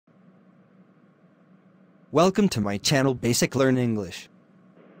Welcome to my channel Basic Learn English.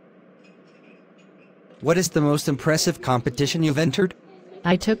 What is the most impressive competition you've entered?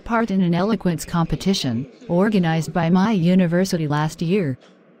 I took part in an eloquence competition, organized by my university last year.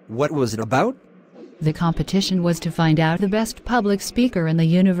 What was it about? The competition was to find out the best public speaker in the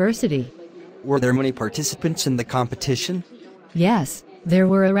university. Were there many participants in the competition? Yes, there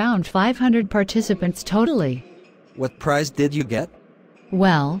were around 500 participants totally. What prize did you get?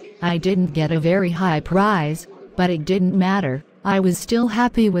 Well, I didn't get a very high prize, but it didn't matter. I was still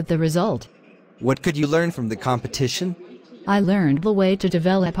happy with the result. What could you learn from the competition? I learned the way to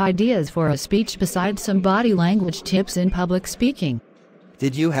develop ideas for a speech besides some body language tips in public speaking.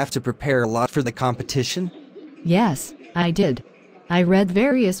 Did you have to prepare a lot for the competition? Yes, I did. I read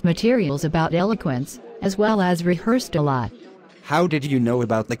various materials about eloquence, as well as rehearsed a lot. How did you know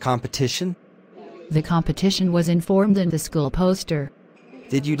about the competition? The competition was informed in the school poster.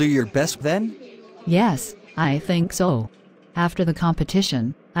 Did you do your best then? Yes, I think so. After the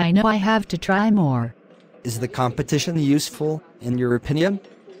competition, I know I have to try more. Is the competition useful, in your opinion?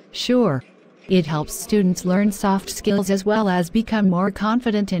 Sure. It helps students learn soft skills as well as become more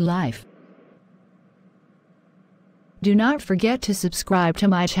confident in life. Do not forget to subscribe to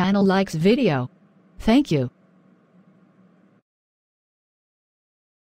my channel, like this video. Thank you.